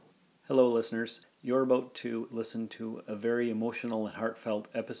Hello, listeners. You're about to listen to a very emotional and heartfelt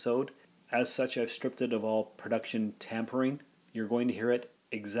episode. As such, I've stripped it of all production tampering. You're going to hear it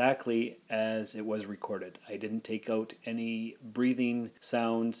exactly as it was recorded. I didn't take out any breathing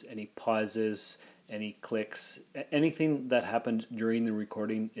sounds, any pauses, any clicks. Anything that happened during the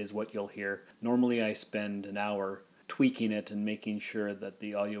recording is what you'll hear. Normally, I spend an hour tweaking it and making sure that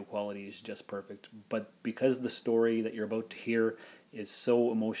the audio quality is just perfect. But because the story that you're about to hear is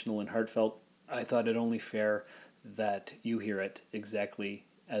so emotional and heartfelt, I thought it only fair that you hear it exactly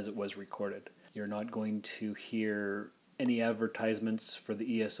as it was recorded. You're not going to hear any advertisements for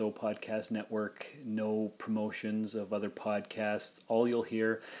the ESO Podcast Network, no promotions of other podcasts. All you'll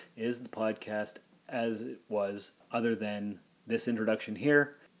hear is the podcast as it was, other than this introduction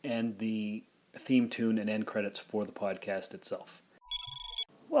here and the theme tune and end credits for the podcast itself.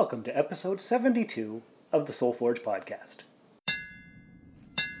 Welcome to episode 72 of the Soul Forge podcast.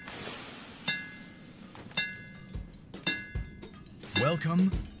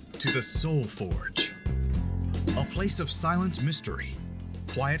 Welcome to the Soul Forge, a place of silent mystery,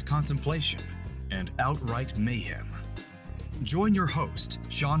 quiet contemplation, and outright mayhem. Join your host,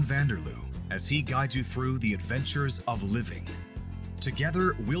 Sean Vanderloo, as he guides you through the adventures of living.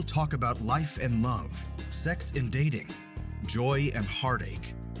 Together, we'll talk about life and love, sex and dating, joy and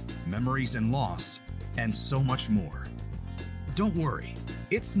heartache, memories and loss, and so much more. Don't worry,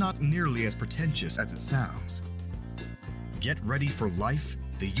 it's not nearly as pretentious as it sounds. Get ready for life,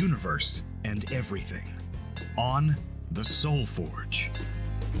 the universe, and everything on the Soul Forge.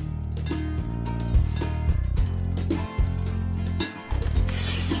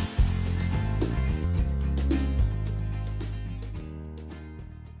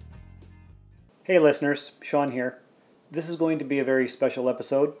 Hey listeners, Sean here. This is going to be a very special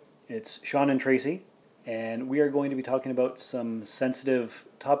episode. It's Sean and Tracy, and we are going to be talking about some sensitive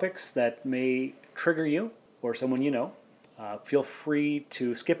topics that may trigger you or someone you know. Feel free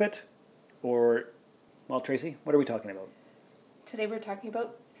to skip it, or, well, Tracy, what are we talking about? Today we're talking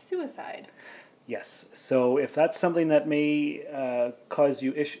about suicide. Yes, so if that's something that may cause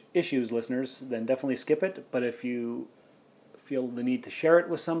you issues, listeners, then definitely skip it. But if you feel the need to share it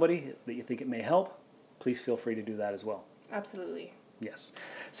with somebody that you think it may help, please feel free to do that as well. Absolutely. Yes.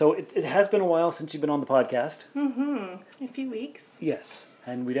 So it has been a while since you've been on the podcast. A few weeks. Yes,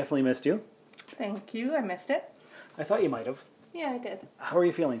 and we definitely missed you. Thank you. I missed it. I thought you might have. Yeah, I did. How are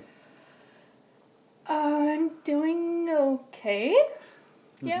you feeling? I'm doing okay.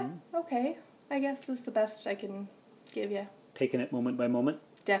 Yeah, okay. I guess is the best I can give you. Taking it moment by moment?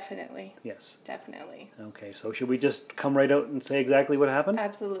 Definitely. Yes. Definitely. Okay, so should we just come right out and say exactly what happened?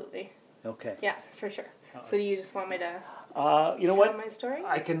 Absolutely. Okay. Yeah, for sure. So do you just want me to You know tell what? my story?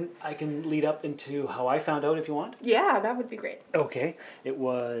 I can lead up into how I found out if you want. Yeah, that would be great. Okay. It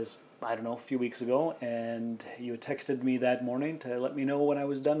was, I don't know, a few weeks ago, and you had texted me that morning to let me know when I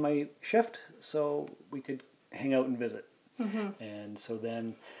was done my shift so we could hang out and visit. And so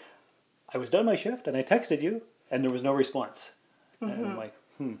then I was done my shift, and I texted you, and there was no response. And I'm like,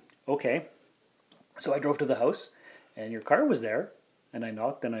 okay. So I drove to the house, and your car was there, and I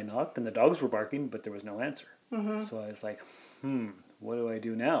knocked, and the dogs were barking, but there was no answer. So I was like, what do I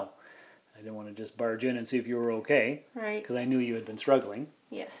do now? I didn't want to just barge in and see if you were okay, Right. because I knew you had been struggling.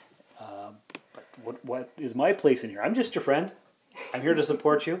 Yes. But what is my place in here? I'm just your friend. I'm here to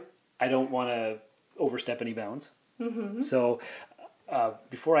support you. I don't want to overstep any bounds. So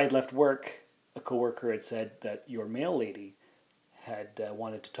before I had left work, a coworker had said that your mail lady had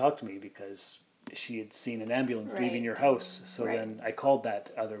wanted to talk to me because she had seen an ambulance leaving your house. So then I called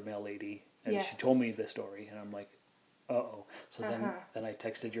that other mail lady, and she told me the story, and I'm like, uh-oh. So then I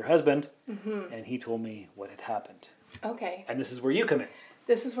texted your husband, and he told me what had happened. Okay. And this is where you come in.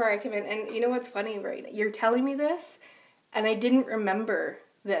 This is where I come in. And you know what's funny, right? You're telling me this, and I didn't remember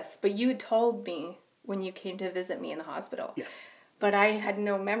this, but you had told me when you came to visit me in the hospital. Yes. But I had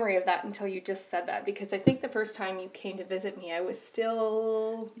no memory of that until you just said that, because I think the first time you came to visit me, I was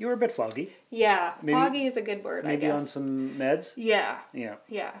still... You were a bit foggy. Yeah, Maybe, foggy is a good word, I guess. Maybe on some meds? Yeah. Yeah.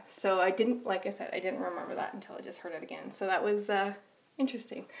 Yeah. So I didn't, like I said, I didn't remember that until I just heard it again. So that was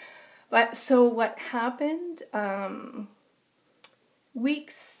interesting. But so what happened, a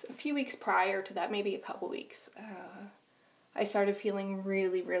few weeks prior to that, maybe a couple weeks, I started feeling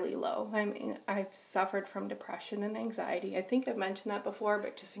really, really low. I mean, I've suffered from depression and anxiety. I think I've mentioned that before,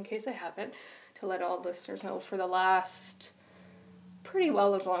 but just in case I haven't, to let all listeners know, for the last, pretty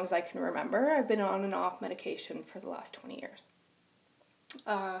well as long as I can remember, I've been on and off medication for the last 20 years.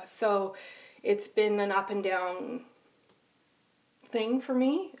 So it's been an up and down thing for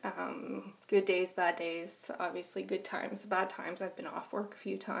me. Good days, bad days, obviously good times, bad times. I've been off work a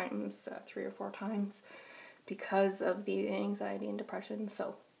few times, 3 or 4 times, because of the anxiety and depression.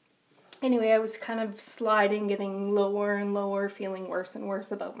 So anyway, I was kind of sliding, getting lower and lower, feeling worse and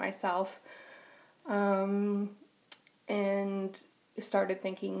worse about myself. And started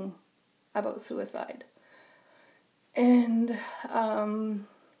thinking about suicide. And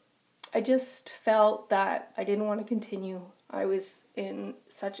I just felt that I didn't want to continue. I was in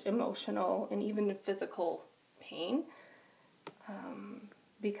such emotional and even physical pain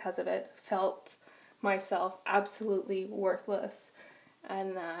because of it. Felt myself absolutely worthless,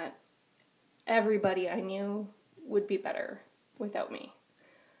 and that everybody I knew would be better without me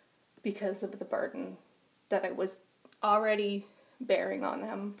because of the burden that I was already bearing on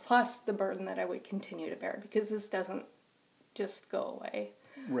them, plus the burden that I would continue to bear, because this doesn't just go away.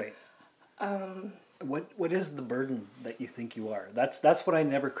 Right. What is the burden that you think you are? That's what I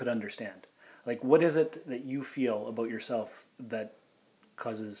never could understand. Like, what is it that you feel about yourself that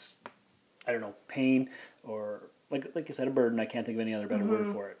causes, I don't know, pain, or like you said, a burden? I can't think of any other better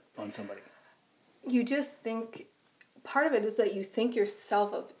word for it on somebody. You just think, part of it is that you think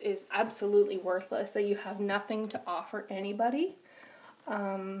yourself is absolutely worthless, that you have nothing to offer anybody.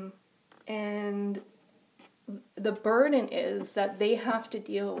 And the burden is that they have to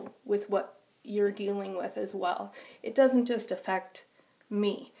deal with what you're dealing with as well. It doesn't just affect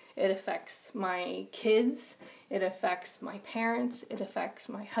me. It affects my kids. It affects my parents. It affects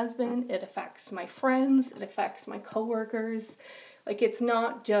my husband. It affects my friends. It affects my coworkers. Like, it's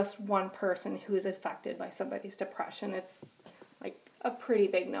not just one person who is affected by somebody's depression. It's like a pretty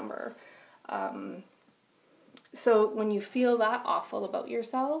big number. So when you feel that awful about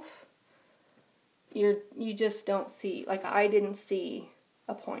yourself, you just don't see, like, I didn't see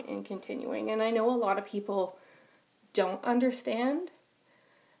a point in continuing. And I know a lot of people don't understand,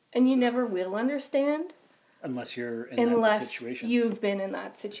 and you never will understand. Unless you're in that situation. Unless you've been in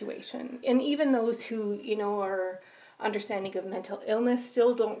that situation. And even those who, are understanding of mental illness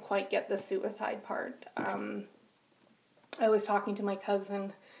still don't quite get the suicide part. I was talking to my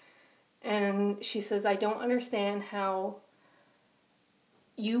cousin, and she says, I don't understand how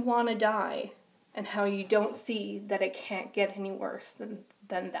you want to die and how you don't see that it can't get any worse than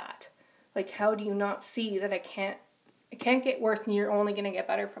that. Like, how do you not see that it can't get worse and you're only going to get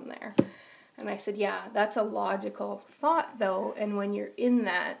better from there? And I said, yeah, that's a logical thought, though. And when you're in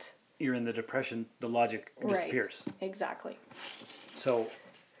that... You're in the depression, the logic disappears. Right, exactly. So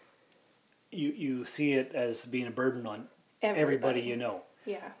you see it as being a burden on everybody you know.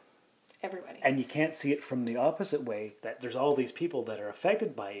 Yeah, everybody. And you can't see it from the opposite way, that there's all these people that are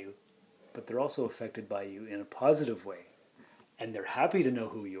affected by you, but they're also affected by you in a positive way. And they're happy to know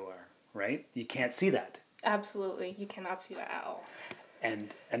who you are, right? You can't see that. Absolutely. You cannot see that at all.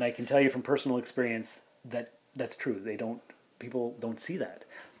 And I can tell you from personal experience that that's true. People don't see that.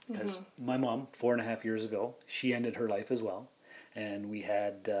 Because my mom, 4.5 years ago, she ended her life as well. And we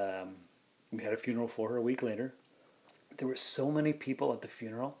had a funeral for her a week later. There were so many people at the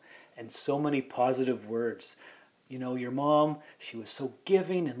funeral and so many positive words. Your mom, she was so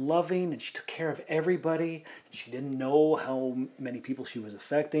giving and loving, and she took care of everybody. And she didn't know how many people she was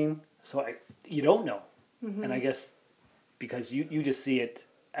affecting. So you don't know. Mm-hmm. And I guess because you just see it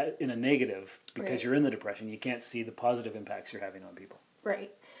in a negative, because you're in the depression, you can't see the positive impacts you're having on people.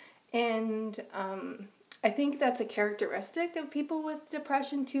 Right. And I think that's a characteristic of people with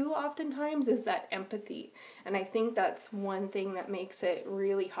depression too, oftentimes, is that empathy. And I think that's one thing that makes it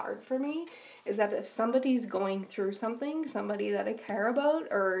really hard for me, is that if somebody's going through something, somebody that I care about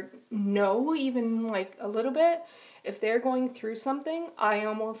or know even like a little bit, if they're going through something, I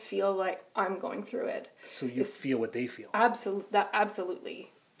almost feel like I'm going through it. So you feel what they feel.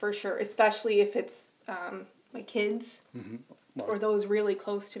 Absolutely, for sure. Especially if it's my kids or those really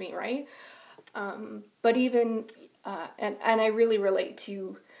close to me, right? But even, and I really relate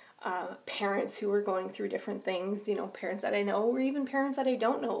to parents who are going through different things, parents that I know or even parents that I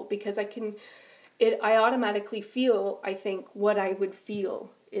don't know, because I automatically feel, I think, what I would feel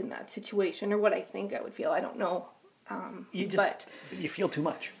in that situation, or what I think I would feel. I don't know. You feel too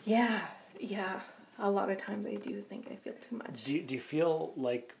much. Yeah. A lot of times I do think I feel too much. Do you feel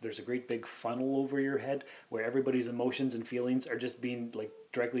like there's a great big funnel over your head where everybody's emotions and feelings are just being like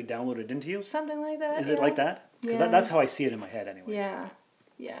directly downloaded into you? Something like that. Is it like that? Because that's how I see it in my head anyway.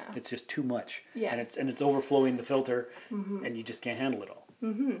 Yeah. It's just too much. Yeah. And it's overflowing the filter, and you just can't handle it all.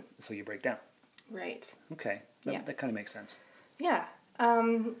 Mm-hmm. So you break down. Right. Okay. That kind of makes sense. Yeah.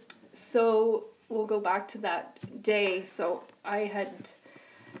 So we'll go back to that day. So I had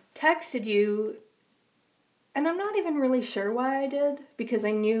texted you And I'm not even really sure why I did, because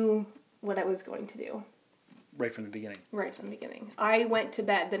I knew what I was going to do. Right from the beginning. Right from the beginning. I went to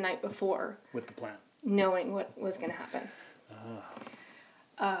bed the night before. With the plan. Knowing what was going to happen.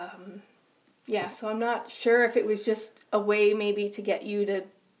 Yeah, so I'm not sure if it was just a way maybe to get you to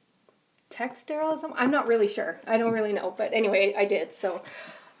text Daryl or something. I'm not really sure. I don't really know. But anyway, I did. So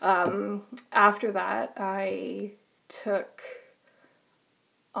after that, I took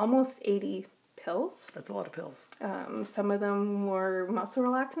almost 80 pills. That's a lot of pills. Some of them were muscle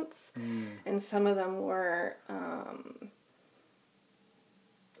relaxants, and some of them were,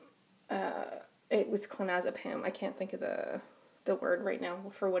 it was clonazepam. I can't think of the word right now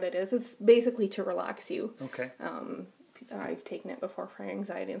for what it is. It's basically to relax you. Okay. I've taken it before for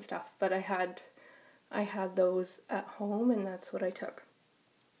anxiety and stuff, but I had those at home, and that's what I took.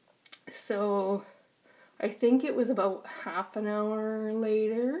 So I think it was about half an hour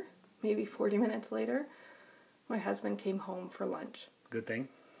later, maybe 40 minutes later, my husband came home for lunch. Good thing.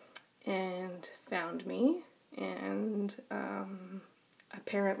 And found me, and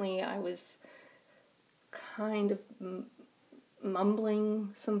apparently I was kind of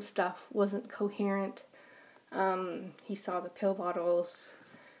mumbling some stuff, wasn't coherent. He saw the pill bottles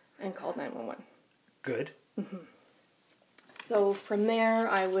and called 911. Good. Mm-hmm. So from there,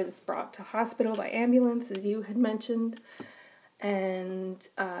 I was brought to hospital by ambulance, as you had mentioned, and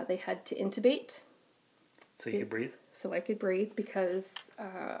they had to intubate. So you could breathe? So I could breathe, because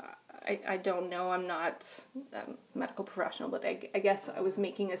I don't know, I'm not a medical professional, but I guess I was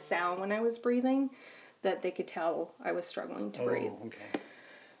making a sound when I was breathing that they could tell I was struggling to breathe. Oh, okay.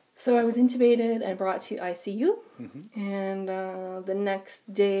 So I was intubated and brought to ICU, and the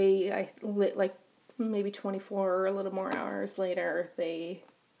next day, like maybe 24 or a little more hours later, they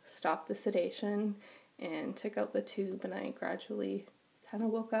stopped the sedation and took out the tube, and I gradually kind of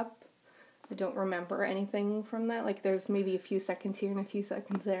woke up. I don't remember anything from that. Like, there's maybe a few seconds here and a few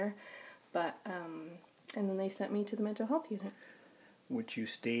seconds there, but and then they sent me to the mental health unit. Which you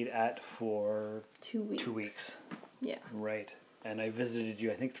stayed at for 2 weeks. 2 weeks. Yeah. Right. And I visited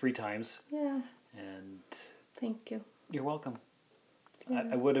you, I think, 3 times. Yeah. And Thank you. you're welcome. Yeah.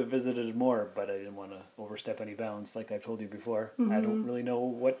 I would have visited more, but I didn't want to overstep any bounds, like I've told you before. I don't really know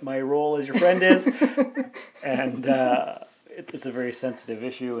what my role as your friend is. And it's a very sensitive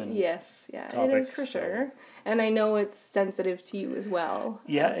issue. And Yes, yeah, topic, it is for sure. And I know it's sensitive to you as well.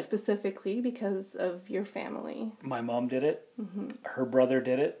 Yeah. Specifically because of your family. My mom did it. Her brother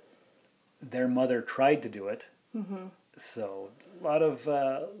did it. Their mother tried to do it. So a lot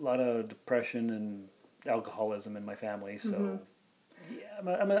of depression and alcoholism in my family. So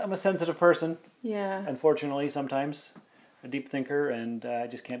yeah, I'm a sensitive person. Yeah. Unfortunately, sometimes a deep thinker, and I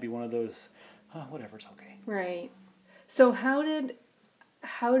just can't be one of those. Oh, whatever, it's okay. Right. So how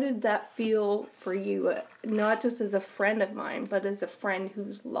did that feel for you? Not just as a friend of mine, but as a friend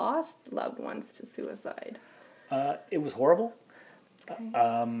who's lost loved ones to suicide. It was horrible.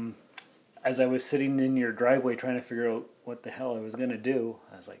 Okay. As I was sitting in your driveway trying to figure out what the hell I was gonna do,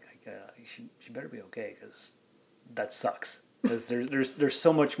 I was like, she better be okay, because that sucks. Because there's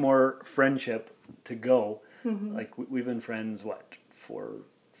so much more friendship to go. Like we've been friends for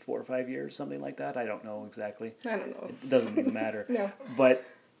 4 or 5 years, something like that. I don't know exactly. I don't know. It doesn't even matter. No. But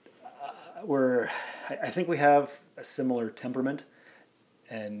I think we have a similar temperament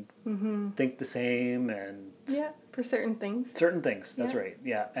and think the same, and Yeah, for certain things. certain things. That's Yeah. right.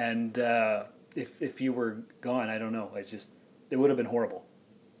 Yeah. And if you were gone, I don't know. It would have been horrible.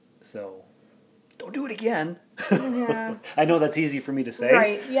 So don't do it again. Yeah. I know that's easy for me to say.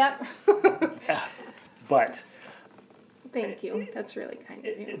 Right. Yep. But Thank you. That's really kind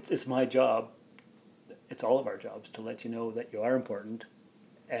of you. it's my job. It's all of our jobs to let you know that you are important,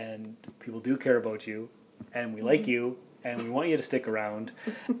 and people do care about you, and we like you, and we want you to stick around.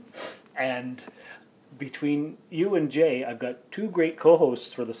 And between you and Jay, I've got 2 great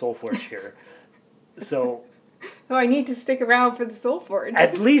co-hosts for the Soul Forge here. So Oh, I need to stick around for the Soul Forge.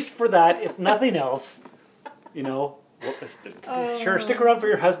 at least for that, if nothing else, sure, stick around for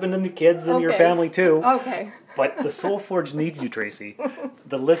your husband and the kids and your Okay. family too. Okay. But the Soul Forge needs you, Tracy.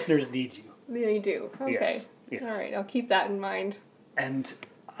 The listeners need you. You do. Okay. Yes. All right. I'll keep that in mind. And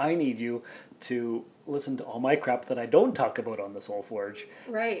I need you to listen to all my crap that I don't talk about on the Soul Forge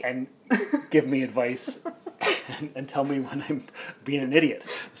Right. and give me advice and tell me when I'm being an idiot.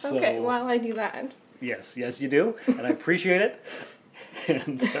 So, Okay. Well, I do that. yes, you do. And I appreciate it.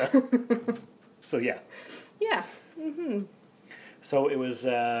 And so, yeah. Yeah. So it was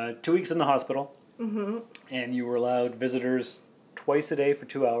 2 weeks in the hospital. And you were allowed visitors twice a day for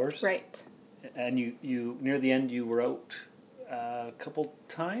 2 hours. Right. And you near the end, you were out a couple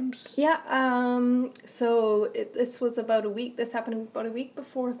times. Yeah. So this was about a week. This happened about a week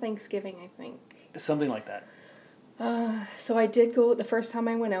before Thanksgiving, I think. Something like that. So I did go. The first time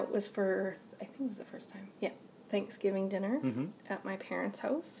I went out was for, I think it was the first time. Yeah, Thanksgiving dinner at my parents'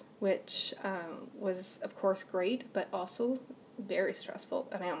 house, which was of course great, but also very stressful,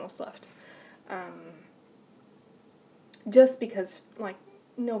 and I almost left. Just because, like,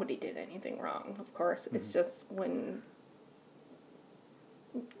 nobody did anything wrong, of course. It's just when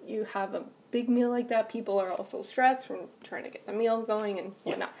you have a big meal like that, people are also stressed from trying to get the meal going and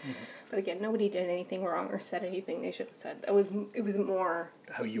whatnot. But again, nobody did anything wrong or said anything they should have said. It was more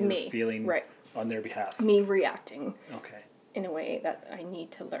how you were feeling on their behalf. Me reacting. Okay. In a way that I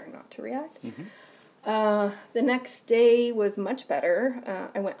need to learn not to react. The next day was much better.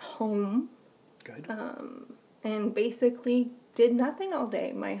 I went home. Good. And basically did nothing all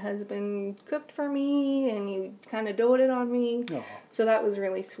day. My husband cooked for me, and he kind of doted on me. Oh. So that was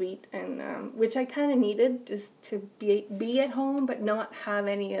really sweet, and which I kind of needed, just to be at home, but not have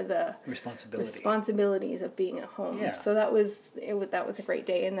any of the responsibilities of being at home. Yeah. So that was a great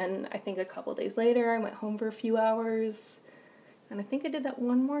day. And then I think a couple days later, I went home for a few hours, and I think I did that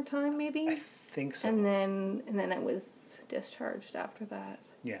one more time, maybe. I think so. And then I was discharged after that.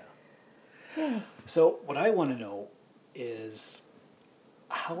 Yeah. Yeah. So what I want to know is,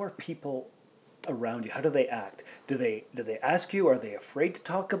 how are people around you? How do they act? Do they ask you? Are they afraid to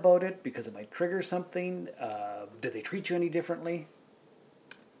talk about it because it might trigger something? Do they treat you any differently?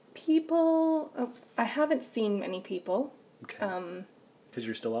 People, I haven't seen many people. Okay. Because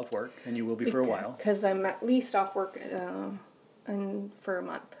you're still off work, and you will be for a while. Because I'm at least off work and for a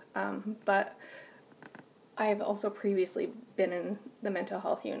month. But I have also previously been in the mental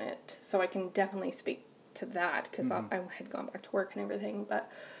health unit, so I can definitely speak to that, because I had gone back to work and everything.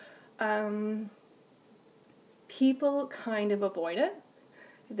 But people kind of avoid it.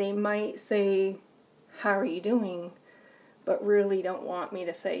 They might say, "How are you doing?" but really don't want me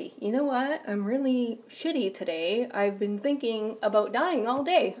to say, "You know what, I'm really shitty today. I've been thinking about dying all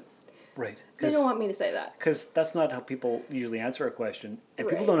day." Right. They don't want me to say that. Because that's not how people usually answer a question, and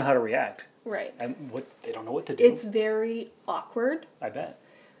people don't know how to react. Right. And they don't know what to do. It's very awkward. I bet.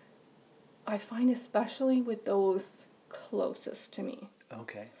 I find especially with those closest to me.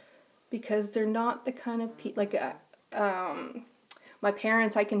 Okay. Because they're not the kind of people, like, my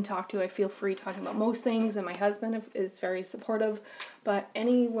parents I can talk to. I feel free talking about most things, and my husband is very supportive. But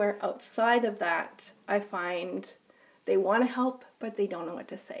anywhere outside of that, I find they want to help, but they don't know what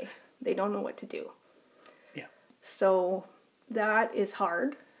to say. They don't know what to do. Yeah. So that is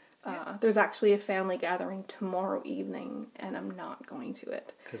hard. There's actually a family gathering tomorrow evening, and I'm not going to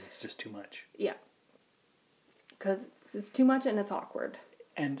it. Because it's just too much. Yeah. Because it's too much and it's awkward.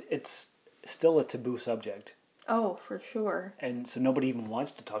 And it's still a taboo subject. Oh, for sure. And so nobody even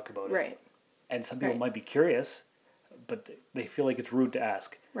wants to talk about it. Right. And some people might be curious, but they feel like it's rude to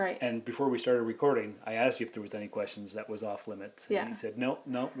ask. Right. And before we started recording, I asked you if there was any questions that was off limits. And you said, no,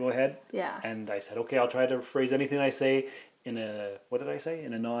 go ahead. Yeah. And I said, okay, I'll try to phrase anything I say in a, what did I say?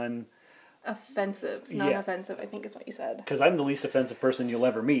 In a non... Non-offensive, I think is what you said. Because I'm the least offensive person you'll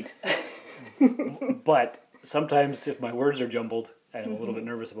ever meet. But sometimes if my words are jumbled and I'm a little bit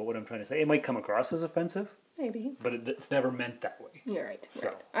nervous about what I'm trying to say, it might come across as offensive. Maybe. But it's never meant that way. You're right. So.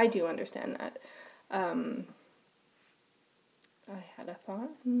 Right. I do understand that. I had a thought,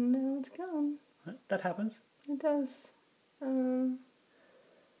 and now it's gone. That happens. It does. I don't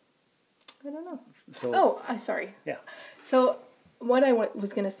know. So. Sorry. Yeah. So what I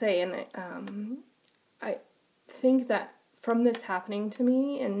was going to say, and I think that from this happening to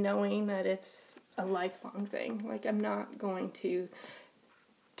me and knowing that it's a lifelong thing, like, I'm not going to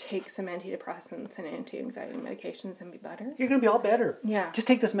take some antidepressants and anti-anxiety medications and be better. You're going to be all better. Yeah. Just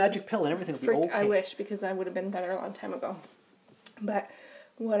take this magic pill and everything will be okay. I wish, because I would have been better a long time ago. But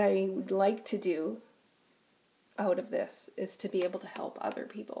what I would like to do out of this is to be able to help other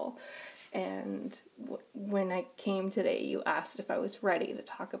people. And when I came today, you asked if I was ready to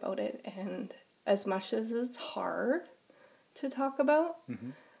talk about it. And as much as it's hard to talk about,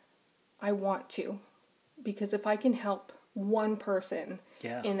 I want to. Because if I can help one person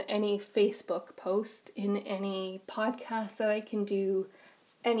in any Facebook post, in any podcast that I can do,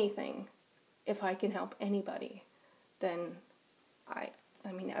 anything, if I can help anybody, then I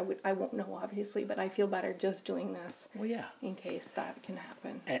won't know, obviously, but I feel better just doing this. Well, yeah. In case that can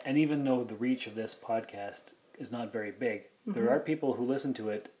happen. And even though the reach of this podcast is not very big, there are people who listen to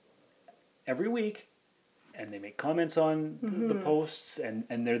it every week, and they make comments on the posts,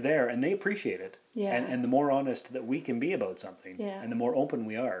 and they're there, and they appreciate it. Yeah. And the more honest that we can be about something, and the more open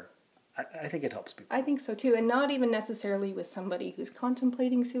we are, I think it helps people. I think so too. And not even necessarily with somebody who's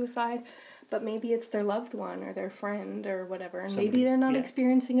contemplating suicide, but maybe it's their loved one or their friend or whatever. And maybe they're not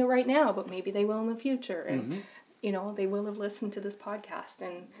experiencing it right now, but maybe they will in the future. And, you know, they will have listened to this podcast.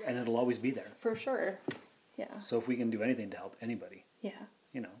 And it'll always be there. For sure. Yeah. So if we can do anything to help anybody. Yeah.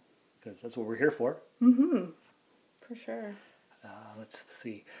 You know, because that's what we're here for. Mm-hmm. For sure. Let's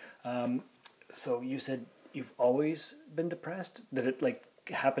see. So you said you've always been depressed? Did it like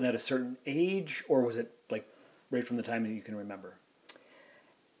happen at a certain age, or was it like right from the time that you can remember?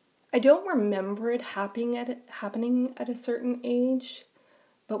 I don't remember it happening at a certain age,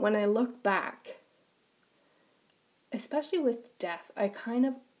 but when I look back, especially with death, I kind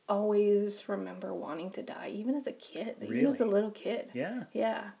of always remember wanting to die, even as a kid, even as a little kid. Yeah.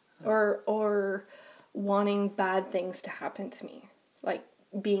 Yeah. Or wanting bad things to happen to me, like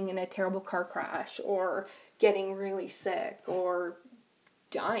being in a terrible car crash or getting really sick or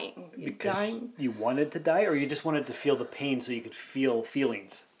dying. Because you wanted to die, or you just wanted to feel the pain so you could feel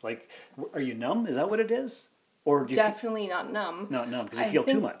feelings? Like, are you numb? Is that what it is? Or do you definitely not numb. Not numb, because you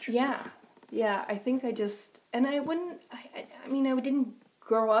feel too much. Yeah. Yeah, I think I just... And I mean, I didn't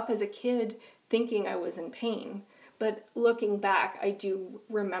grow up as a kid thinking I was in pain. But looking back, I do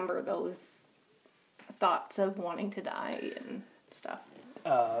remember those thoughts of wanting to die and stuff.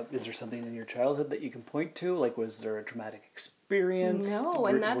 Is there something in your childhood that you can point to? Like, was there a traumatic experience? No,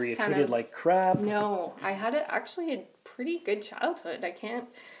 and that's were you kind treated of like crap? No, I had actually a pretty good childhood. I can't,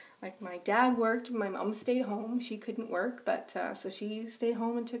 like, my dad worked, my mom stayed home. She couldn't work, but so she stayed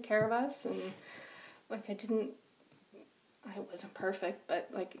home and took care of us. And like, I wasn't perfect, but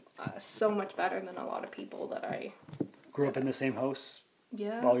like so much better than a lot of people that I grew up in the same house.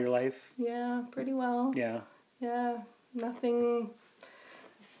 Yeah. All your life. Yeah, pretty well. Yeah. Yeah, nothing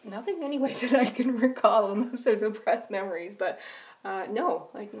anyway that I can recall unless there's repressed memories, but no,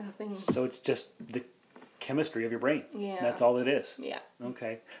 like nothing. So it's just the chemistry of your brain. Yeah. That's all it is. Yeah.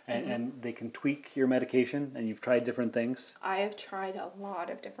 Okay. And they can tweak your medication, and you've tried different things? I have tried a lot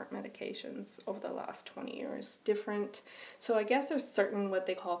of different medications over the last 20 years. So I guess there's certain what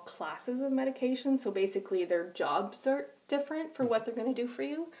they call classes of medication. So basically their jobs are different for what they're going to do for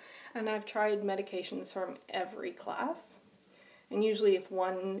you. And I've tried medications from every class. And usually if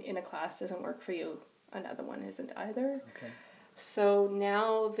one in a class doesn't work for you, another one isn't either. Okay. So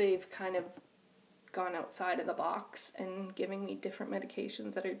now they've kind of gone outside of the box and giving me different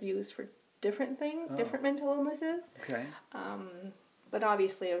medications that are used for different things, different mental illnesses. Okay. But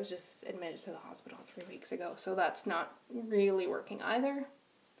obviously I was just admitted to the hospital 3 weeks ago, so that's not really working either.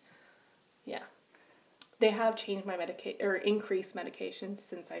 Yeah. They have changed my increased medications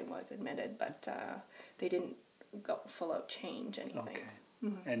since I was admitted, but they didn't go full out change anything. Okay.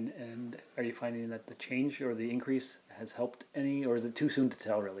 Mm-hmm. And are you finding that the change or the increase has helped any, or is it too soon to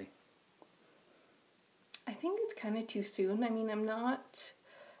tell really? I think it's kind of too soon. I mean, I'm not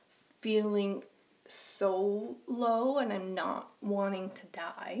feeling so low and I'm not wanting to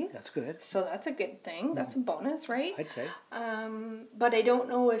die. That's good. So that's a good thing. That's a bonus, right? I'd say. But I don't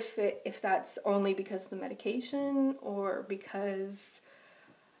know if that's only because of the medication or because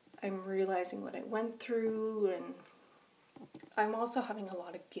I'm realizing what I went through, and I'm also having a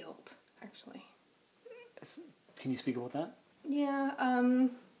lot of guilt, actually. Can you speak about that? Yeah,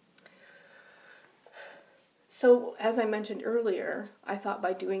 so as I mentioned earlier, I thought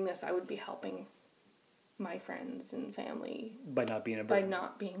by doing this I would be helping my friends and family. By not being a burden. By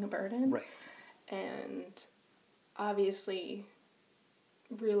not being a burden. Right. And obviously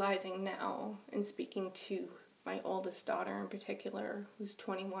realizing now and speaking to my oldest daughter in particular, who's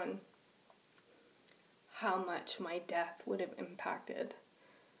 21, how much my death would have impacted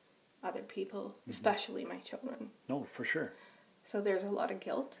other people, especially my children. No, for sure. So there's a lot of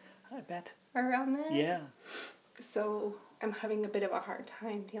guilt. I bet. Around that. Yeah. So I'm having a bit of a hard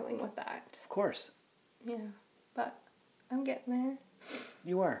time dealing with that. Of course. Yeah, but I'm getting there.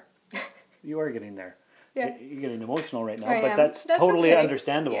 You are. You are getting there. Yeah. You're getting emotional right now, I but am. that's totally okay.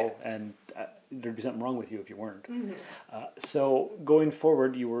 understandable, Yeah. and there'd be something wrong with you if you weren't. Mm-hmm. So going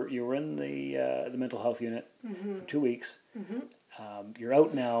forward, you were in the mental health unit for 2 weeks. Mm-hmm. You're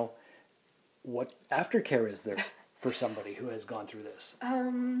out now. What aftercare is there for somebody who has gone through this?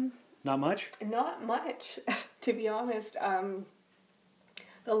 Not much? Not much, to be honest.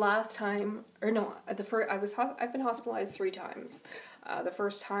 The last time, I've been hospitalized 3 times. The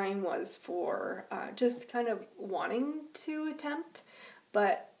first time was for just kind of wanting to attempt,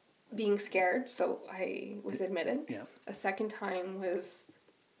 but being scared, so I was admitted. Yeah. A second time was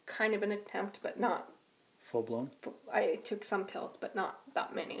kind of an attempt, but not full blown. I took some pills, but not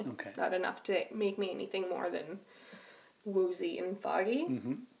that many. Okay. Not enough to make me anything more than woozy and foggy.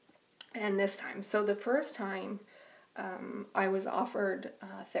 Mm-hmm. And this time, so the first time, I was offered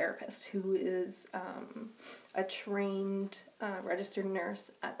a therapist who is a trained registered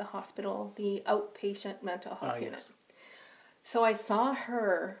nurse at the hospital, the outpatient mental health unit. Yes. So I saw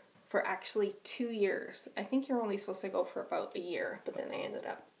her for actually 2 years. I think you're only supposed to go for about a year, but then I ended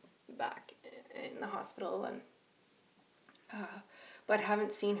up back in the hospital, and but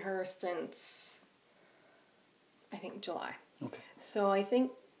haven't seen her since I think July. Okay. So I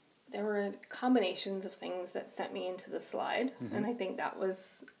think there were combinations of things that sent me into the slide, and I think that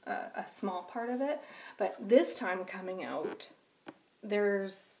was a small part of it. But this time coming out,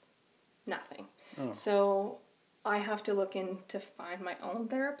 there's nothing. Oh. So I have to look in to find my own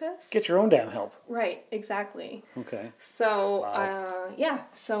therapist. Get your own damn help. Right, exactly. Okay. So, Wow. yeah,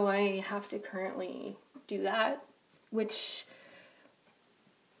 so I have to currently do that, which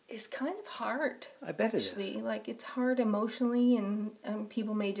is kind of hard. I bet actually. it is. Like, it's hard emotionally, and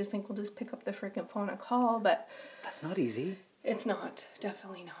people may just think, we'll just pick up the freaking phone and call, but That's not easy. it's not.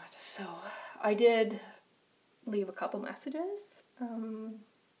 Definitely not. So I did leave a couple messages.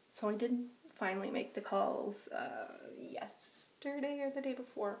 So I did finally make the calls yesterday or the day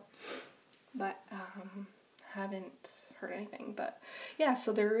before, but haven't heard anything. But yeah,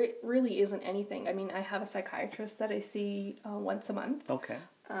 so there really isn't anything. I mean, I have a psychiatrist that I see once a month. Okay.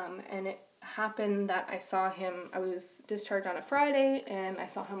 And it happened that I saw him, I was discharged on a Friday, and I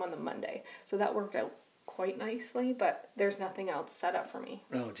saw him on the Monday. So that worked out quite nicely, but there's nothing else set up for me.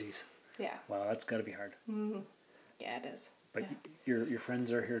 Oh, geez. Yeah. Wow, that's got to be hard. Yeah, it is. But yeah. your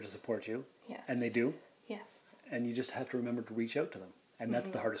friends are here to support you. Yes. And they do. Yes. And you just have to remember to reach out to them. And that's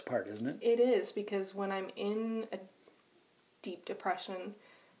the hardest part, isn't it? It is, because when I'm in a deep depression,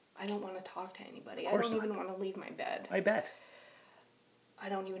 I don't want to talk to anybody. I course don't not. even want to leave my bed. I bet. I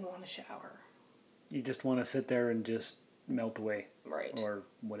don't even want to shower. You just want to sit there and just melt away. Right. Or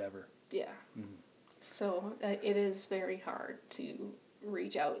whatever. Yeah. So it is very hard to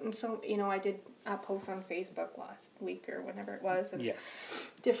reach out. And so, I did a post on Facebook last week or whenever it was. And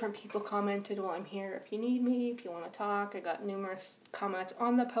Yes. different people commented, well, I'm here if you need me, if you want to talk. I got numerous comments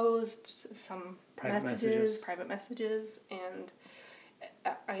on the post, some Private private messages, and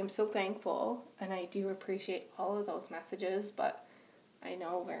I am so thankful, and I do appreciate all of those messages, but I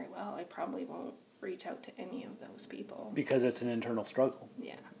know very well I probably won't reach out to any of those people. Because it's an internal struggle.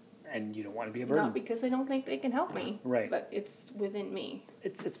 Yeah. And you don't want to be a burden. Not because I don't think they can help me. Right. But it's within me.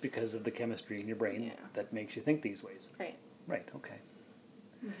 It's because of the chemistry in your brain Yeah. that makes you think these ways. Right. Right, okay.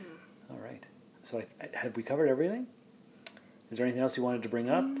 All right. So have we covered everything? Is there anything else you wanted to bring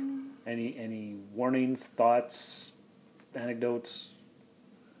up? Any warnings, thoughts, anecdotes?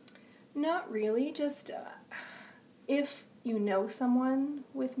 Not really. Just if you know someone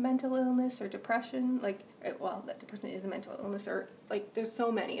with mental illness or depression, that depression is a mental illness, or there's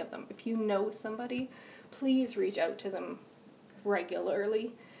so many of them. If you know somebody, please reach out to them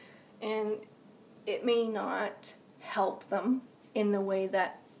regularly. And it may not help them in the way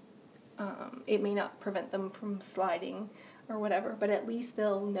that it may not prevent them from sliding or whatever, but at least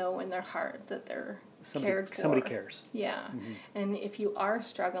they'll know in their heart that they're cared for. Somebody cares. Yeah. And if you are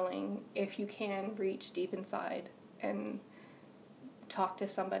struggling, if you can reach deep inside and talk to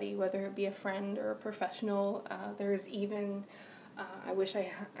somebody, whether it be a friend or a professional, there's even, I wish I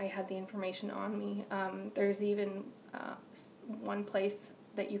had the information on me, there's even one place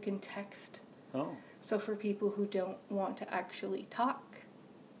that you can text. Oh. So for people who don't want to actually talk,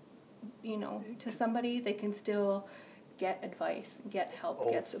 to somebody, they can still get advice, get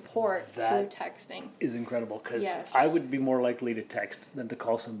help, get support through texting. Is incredible, because Yes. I would be more likely to text than to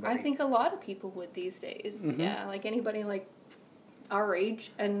call somebody. I think a lot of people would these days. Yeah, anybody our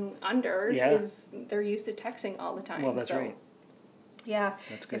age and under they're used to texting all the time. Well, that's right. Yeah,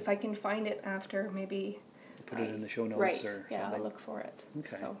 That's good. if I can find it after, maybe Put it in the show notes right. or Yeah, something. I'll look for it.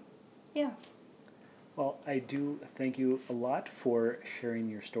 Okay. So, yeah. Well, I do thank you a lot for sharing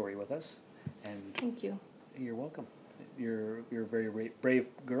your story with us, and Thank you. you're welcome. You're a very brave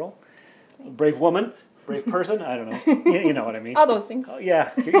girl, brave woman, brave person. I don't know. You know what I mean. All those things. Oh,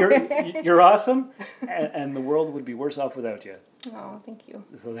 yeah, you're awesome, and the world would be worse off without you. Oh, thank you.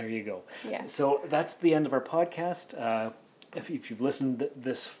 So there you go. Yes. So that's the end of our podcast. If you've listened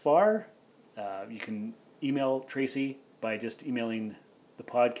this far, you can email Tracy by just emailing the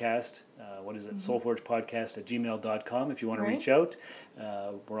podcast. What is it? soulforgepodcast@gmail.com if you want to reach out.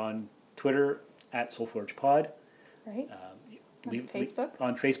 We're on Twitter @soulforgepod. Right.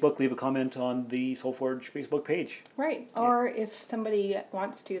 On Facebook, leave a comment on the Soulforge Facebook page. Right. Or if somebody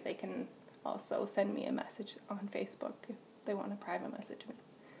wants to, they can also send me a message on Facebook if they want a private message me.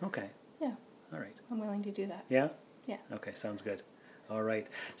 Okay. Yeah. All right. I'm willing to do that. Yeah? Yeah. Okay, sounds good. All right.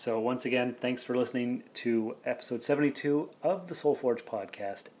 So once again, thanks for listening to episode 72 of the Soul Forge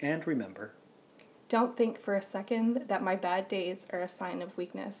podcast. And remember, don't think for a second that my bad days are a sign of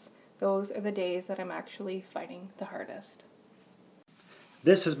weakness. Those are the days that I'm actually fighting the hardest.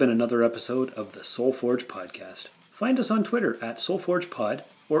 This has been another episode of the Soul Forge podcast. Find us on Twitter at SoulForgePod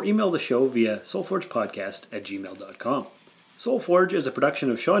or email the show via soulforgepodcast@gmail.com. Soul Forge is a production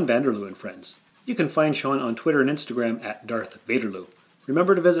of Sean Vanderloo and Friends. You can find Sean on Twitter and Instagram at Darth Vaderloo.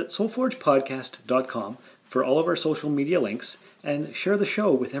 Remember to visit soulforgepodcast.com for all of our social media links and share the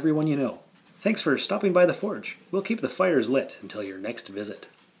show with everyone you know. Thanks for stopping by the Forge. We'll keep the fires lit until your next visit.